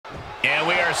And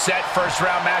we are set. First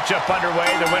round matchup underway.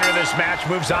 The winner of this match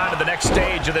moves on to the next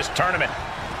stage of this tournament.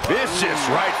 Vicious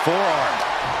right forearm.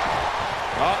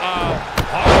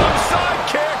 Harlem side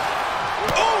kick.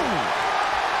 Ooh!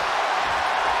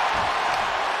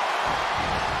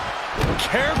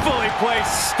 Carefully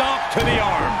placed stomp to the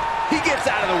arm. He gets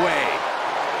out of the way.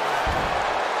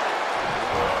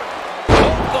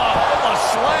 Oklahoma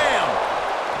slam.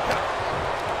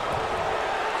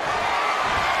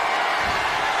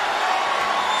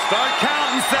 Start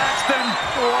counting, Saxton.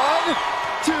 1,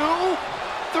 2,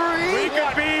 3. We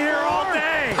could be here all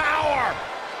day. Power.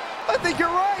 I think you're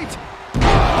right.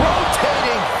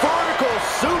 Rotating vertical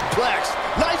suplex.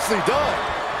 Nicely done.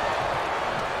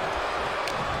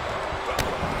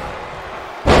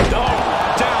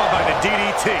 Oh, down by the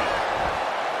DDT.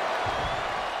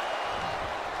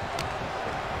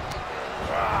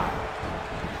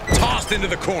 Tossed into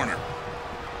the corner.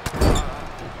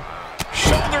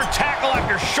 Shoulder tackle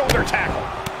after shoulder tackle.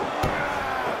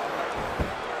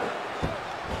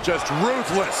 Just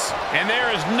ruthless. And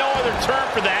there is no other term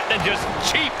for that than just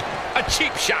cheap. A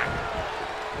cheap shot.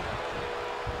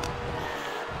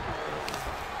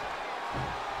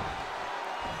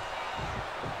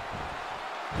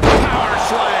 Power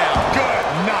slam. Good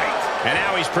night. And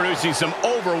now he's producing some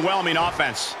overwhelming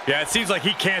offense. Yeah, it seems like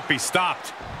he can't be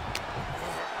stopped.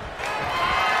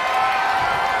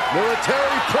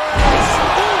 Military press.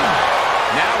 Ooh.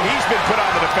 Now he's been put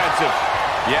on the defensive.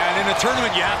 Yeah, and in a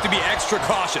tournament, you have to be extra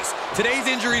cautious. Today's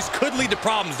injuries could lead to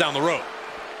problems down the road.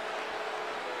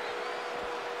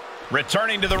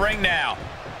 Returning to the ring now.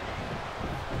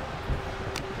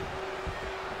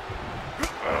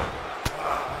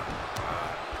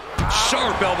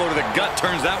 Sharp elbow to the gut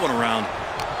turns that one around.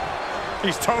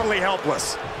 He's totally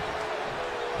helpless.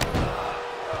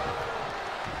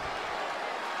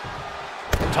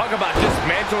 Talk about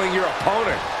dismantling your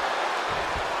opponent.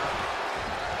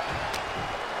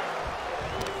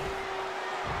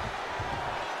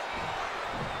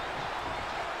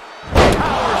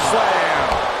 Power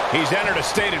slam. He's entered a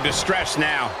state of distress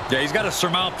now. Yeah, he's got to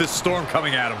surmount this storm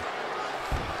coming at him.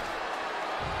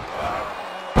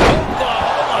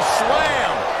 Oklahoma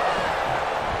slam.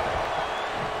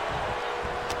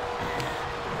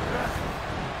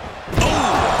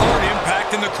 Oh, hard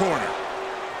impact in the corner.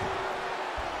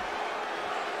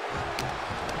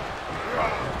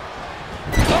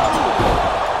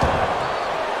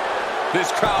 This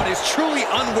crowd is truly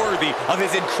unworthy of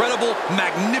his incredible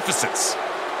magnificence.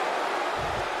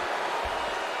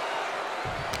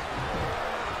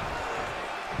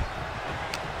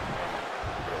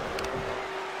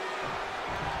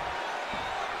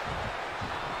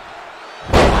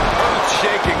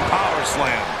 Earth-shaking power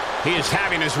slam. He is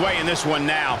having his way in this one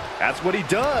now. That's what he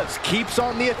does. Keeps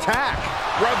on the attack.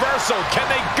 Reversal. Can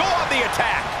they go on the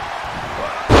attack?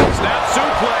 Snap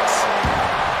suplex.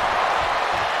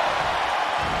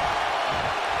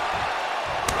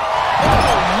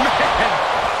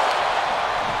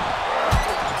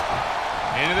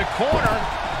 Into the corner.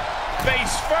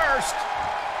 Face first.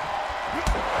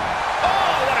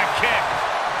 Oh, what a kick.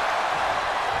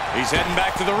 He's heading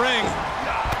back to the ring.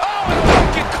 Oh, and a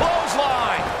wicked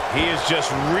clothesline. He is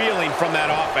just reeling from that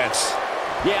offense.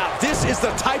 Yeah, this is the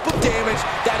type of damage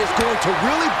that is going to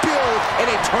really build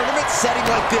in a tournament setting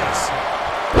like this.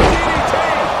 DDT.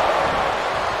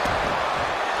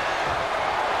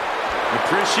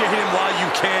 Appreciate him while you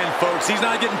can, folks. He's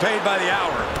not getting paid by the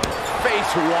hour. Face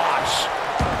wash.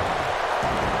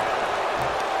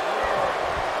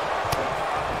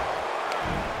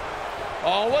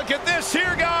 Oh, look at this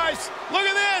here, guys. Look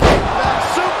at this. Back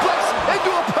suplex into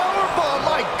a powerbomb.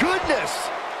 My goodness.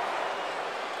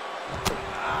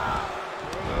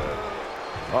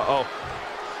 Uh-oh.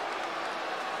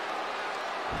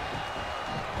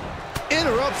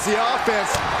 Interrupts the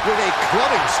offense with a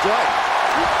clubbing strike.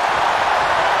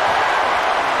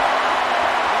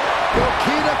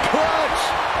 Coquina clutch.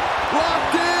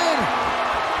 Locked in.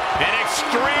 An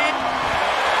extreme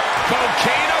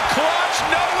Coquina clutch.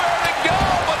 Nowhere to go,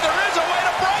 but there is a way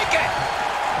to break it.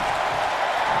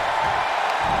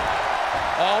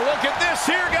 Oh, look at this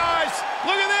here, guys.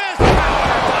 Look at this.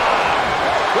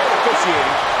 Great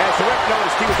officiating, as the ref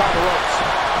noticed he was on the ropes.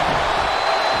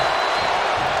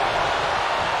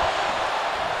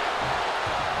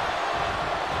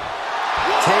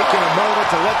 Taking a moment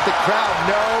to let the crowd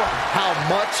know how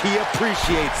much he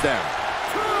appreciates them.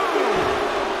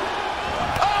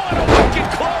 Oh, and a wicked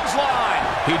clothesline.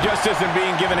 He just isn't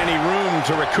being given any room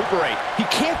to recuperate. He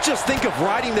can't just think of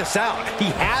riding this out.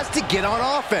 He has to get on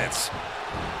offense.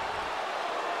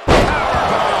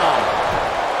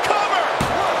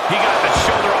 He got the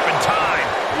shoulder up in time.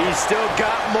 He's still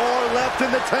got more left left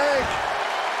in the tank.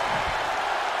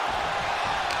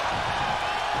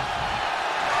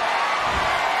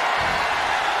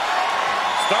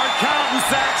 Start counting,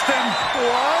 Saxton.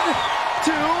 1,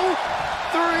 2,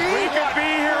 3. We could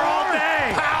be here all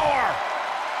day. Power.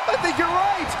 I think you're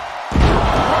right.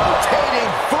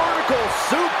 Rotating vertical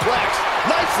suplex.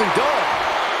 Nicely done.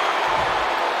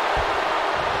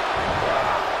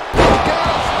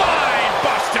 Spine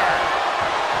buster.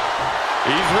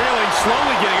 He's reeling,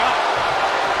 slowly getting up.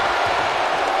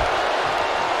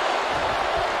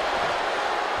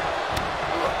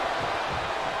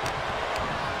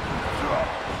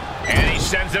 And he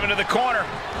sends him into the corner.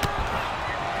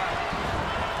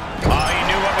 Oh, he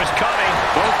knew what was coming.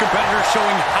 Both competitors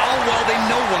showing how well they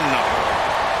know one another.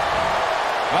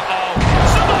 Uh-oh.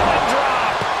 Samoa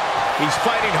drop. He's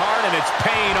fighting hard, and it's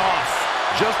paying off.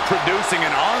 Just producing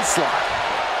an onslaught.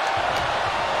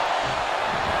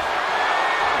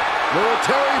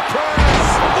 Military press.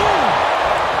 Boom.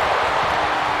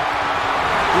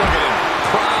 Look at him.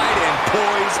 Pride and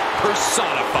poise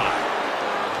personified.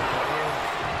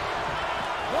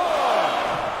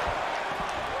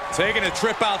 Taking a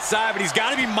trip outside, but he's got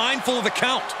to be mindful of the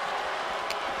count.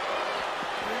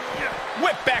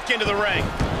 Whip back into the ring.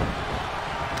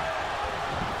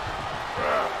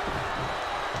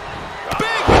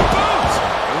 Big boot!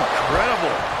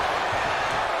 Incredible.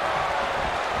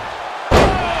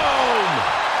 Boom!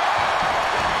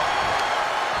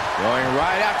 Going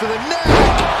right after the neck.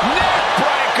 Neck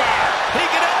breaker! He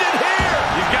can end it here!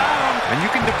 You got him. And you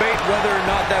can debate whether or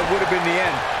not that would have been the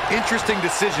end. Interesting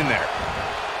decision there.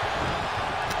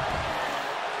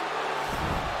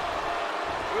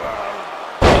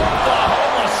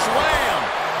 Oklahoma slam!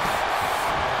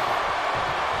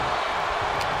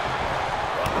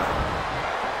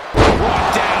 Brought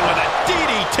down with a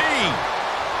DDT!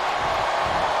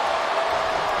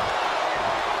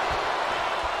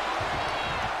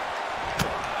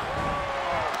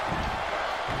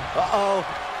 Uh-oh.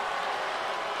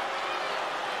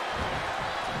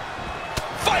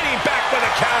 Fighting back with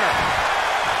a counter.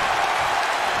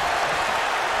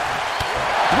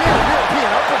 Rear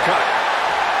European uppercut.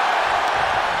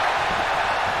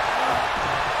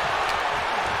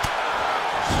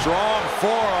 Strong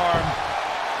forearm.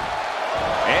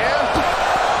 And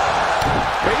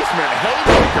basement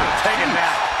haymaker. Taking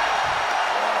that.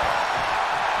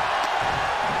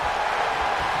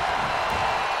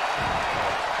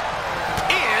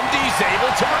 And he's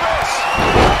able to reverse.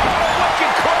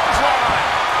 Wicked clothesline.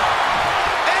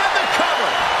 And the cover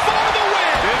for the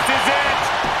win. This is it.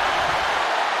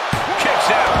 Kicks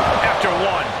out after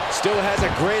one. Still has a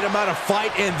great amount of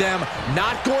fight in them.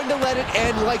 Not going to let it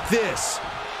end like this.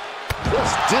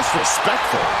 Just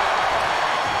disrespectful.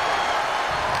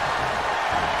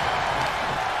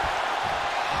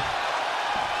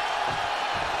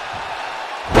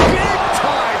 Big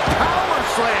time power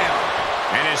slam.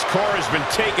 And his core has been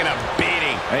taking a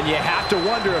beating. And you have to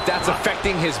wonder if that's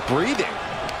affecting his breathing.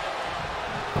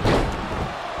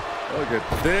 Look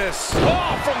at this.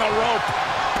 Oh, from the rope.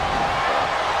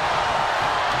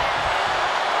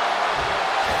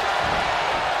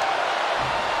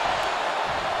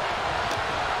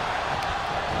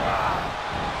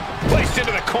 Placed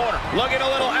into the corner. Looking a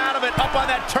little out of it, up on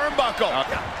that turnbuckle.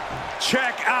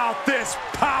 Check out this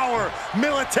power.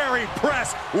 Military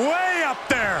press way up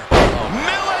there.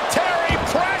 Military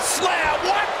press slam.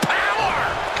 What power!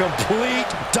 Complete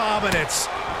dominance.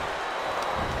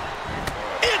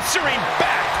 Answering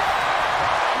back.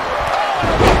 Oh, and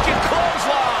a wicked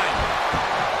clothesline.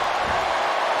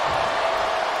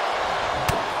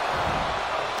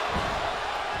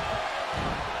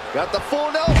 Got the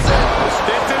full Nelson.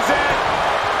 This is it.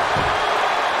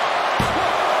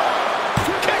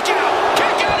 Kick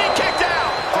out, and kicked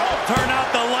out. Don't turn out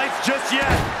the lights just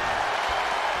yet.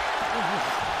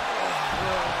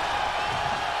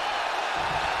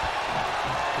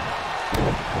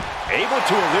 Able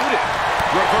to elude it.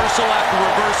 Reversal after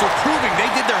reversal, proving they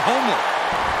did their homework.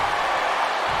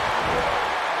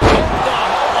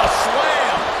 Oklahoma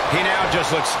slam. He now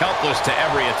just looks helpless to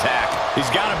every attack. He's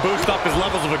got to boost up his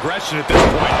levels of aggression at this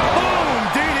point. Boom!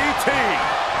 DDT!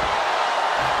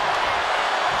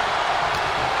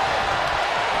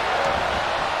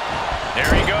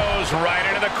 There he goes, right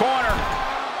into the corner.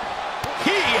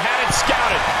 He had it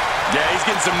scouted. Yeah, he's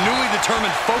getting some newly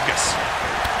determined focus.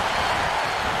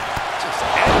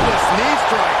 Endless knee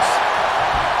strikes.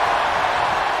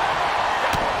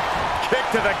 Kick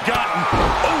to the gut.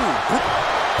 Ooh!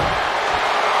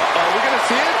 Are we going to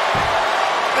see it?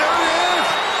 There it is.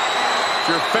 It's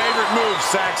your favorite move,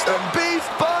 Saxton. The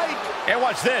beast bite. And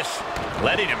watch this.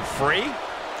 Letting him free.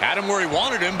 Had him where he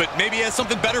wanted him, but maybe he has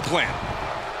something better planned.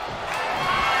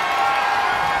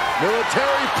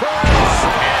 Military press.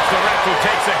 It's the ref who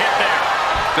takes a hit there.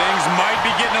 Things might be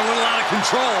getting a little out of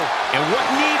control. And what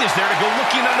need is there to go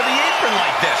looking under the apron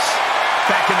like this?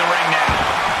 Back in the ring now.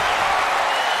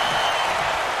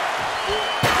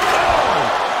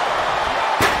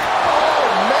 Oh,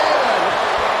 man.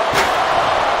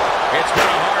 It's been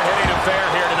a hard-hitting affair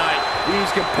here tonight.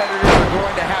 These competitors are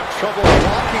going to have trouble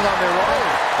walking on their own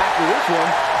after this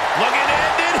one. Looking to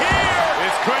end it here.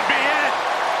 This could be it.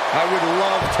 I would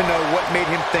love to know what made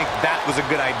him think that was a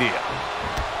good idea.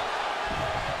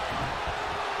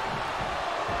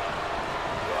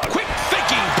 Quick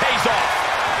thinking pays off.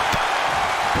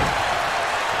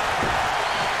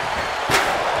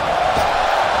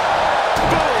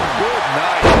 Boom. Good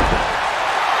night.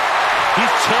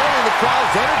 He's channeling the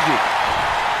crowd's energy.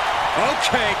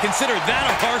 Okay, consider that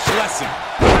a harsh lesson.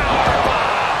 Powerbomb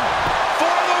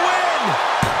for the win.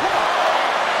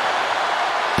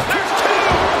 There's two.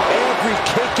 Every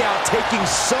kick out taking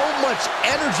so much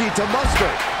energy to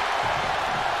muster.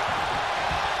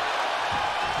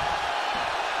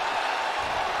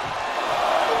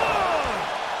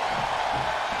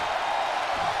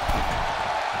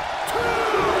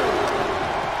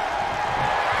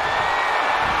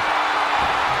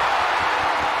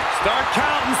 Start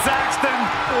counting, Saxton.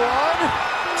 1,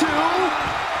 2,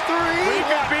 3. We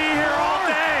could be here all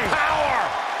day. Power.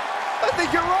 I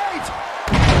think you're right.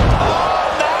 All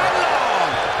night long.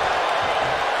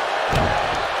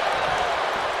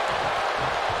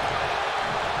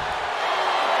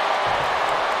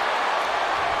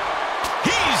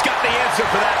 He's got the answer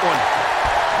for that one.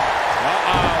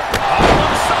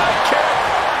 Alongside kick.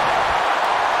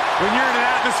 When you're in an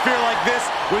atmosphere like this,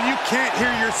 when you can't hear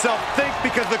yourself think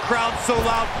because the crowd's so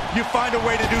loud, you find a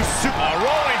way to do super. A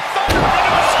rolling thunder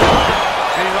into a score.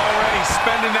 And he's already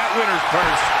spending that winner's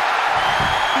purse.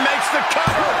 Makes the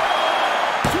cover.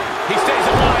 He stays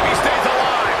alive. He stays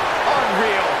alive.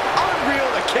 Unreal. Unreal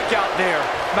to kick out there.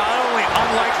 Not only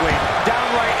unlikely,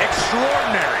 downright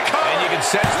extraordinary. And you can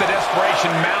sense the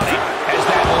desperation mounting as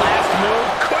that last move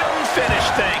couldn't finish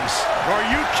things. Are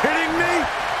you kidding me?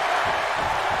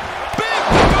 Big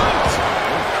boot.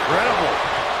 Incredible.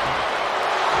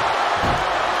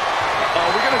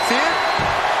 Are we going to see it?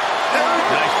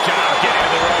 Nice job getting to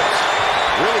the ropes.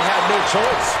 Really had no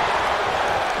choice.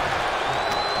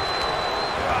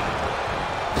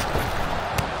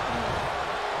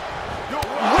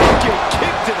 Wicked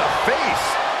kick to the face.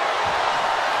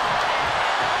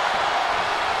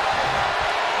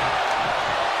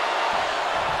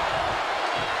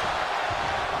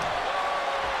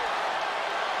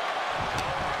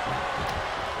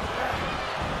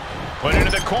 Put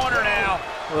into the corner now.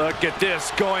 Look at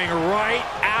this, going right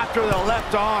after the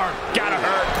left arm. Gotta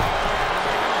hurt.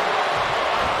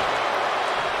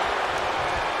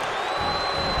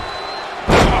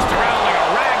 Tossed around like a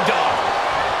rag doll.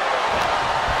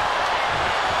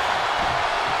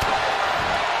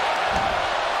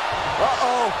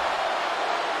 Uh-oh.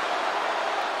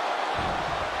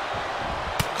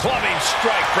 Clubbing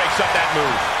strike breaks up that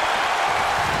move.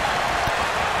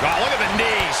 Wow, look at the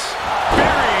knees.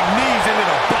 Burying knees into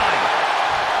the body.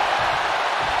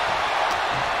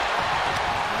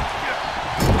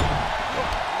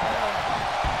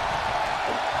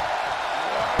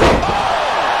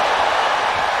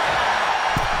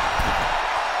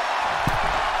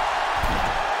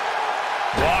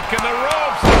 Walking the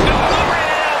ropes. Delivering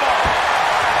an elbow.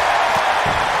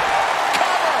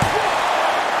 Cover.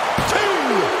 2.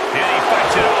 And he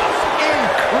fights it off.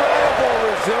 Incredible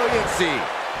resiliency.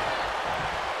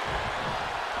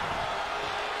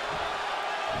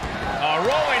 A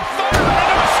rolling thunder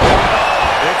into a score.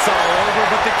 It's all over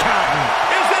but the counting.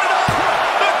 Is it enough?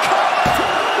 The cover.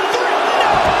 3.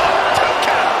 No. 2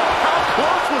 count. How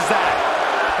close was that?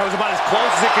 That was about as close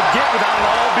as it could get without it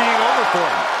all being over for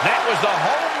him. That was the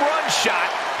home run shot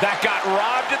that got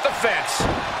robbed at the fence.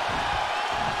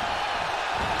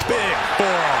 Big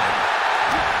forearm.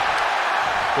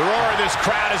 The roar of this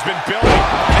crowd has been building.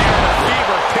 They are in a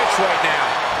fever pitch right now.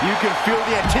 You can feel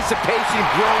the anticipation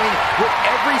growing with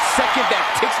every second that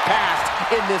ticks past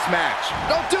in this match.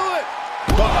 Don't do it!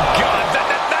 Oh, God,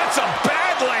 that's a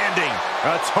bad landing.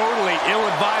 A totally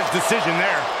ill-advised decision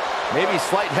there. Maybe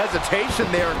slight hesitation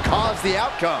there and caused the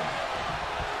outcome.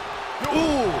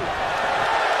 Ooh!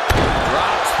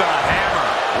 Drops the hammer.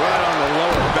 Right on the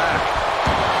lower back.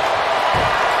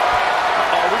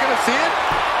 Are we going to see it?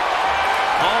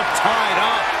 All tied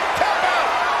up. Tap out!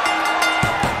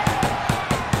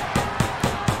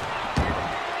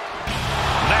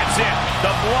 That's it.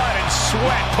 The blood and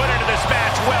sweat put into this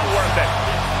match, well worth it.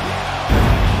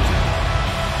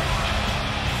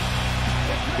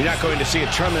 You're not going to see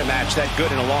a tournament match that good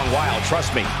in a long while,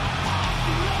 trust me.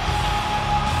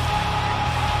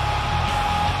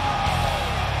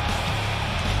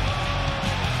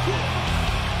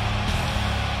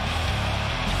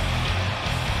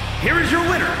 Here is your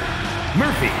winner,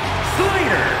 Murphy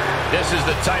Slater. This is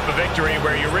the type of victory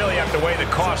where you really have to weigh the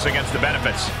costs against the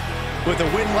benefits. With a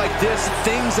win like this,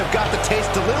 things have got to taste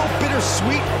a little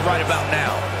bittersweet right about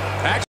now.